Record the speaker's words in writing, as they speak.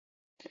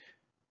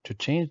To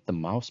change the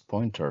mouse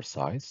pointer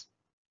size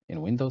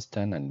in Windows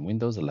 10 and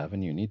Windows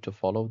 11, you need to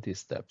follow these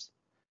steps.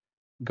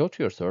 Go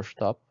to your search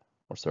tab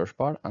or search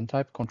bar and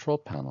type Control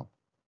Panel.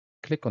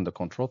 Click on the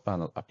Control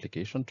Panel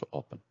application to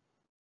open.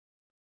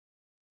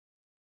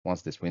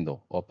 Once this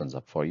window opens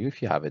up for you,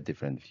 if you have a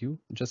different view,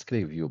 just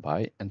click View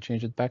By and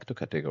change it back to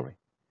Category.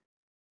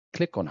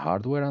 Click on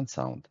Hardware and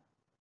Sound.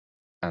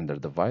 Under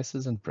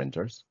Devices and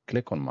Printers,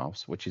 click on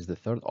Mouse, which is the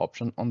third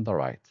option on the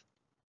right.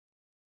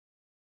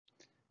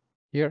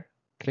 Here,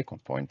 click on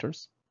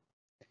Pointers,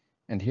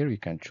 and here you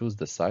can choose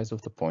the size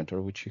of the pointer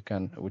which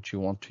you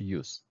want to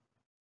use.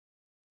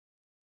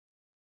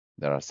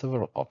 There are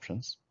several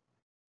options,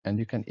 and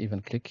you can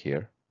even click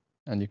here,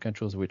 and you can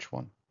choose which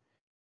one.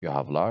 You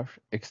have large,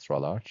 extra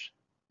large,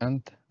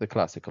 and the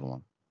classical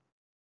one.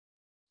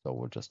 So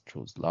we'll just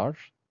choose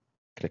large,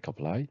 click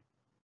Apply,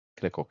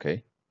 click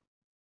OK,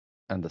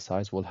 and the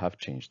size will have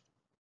changed.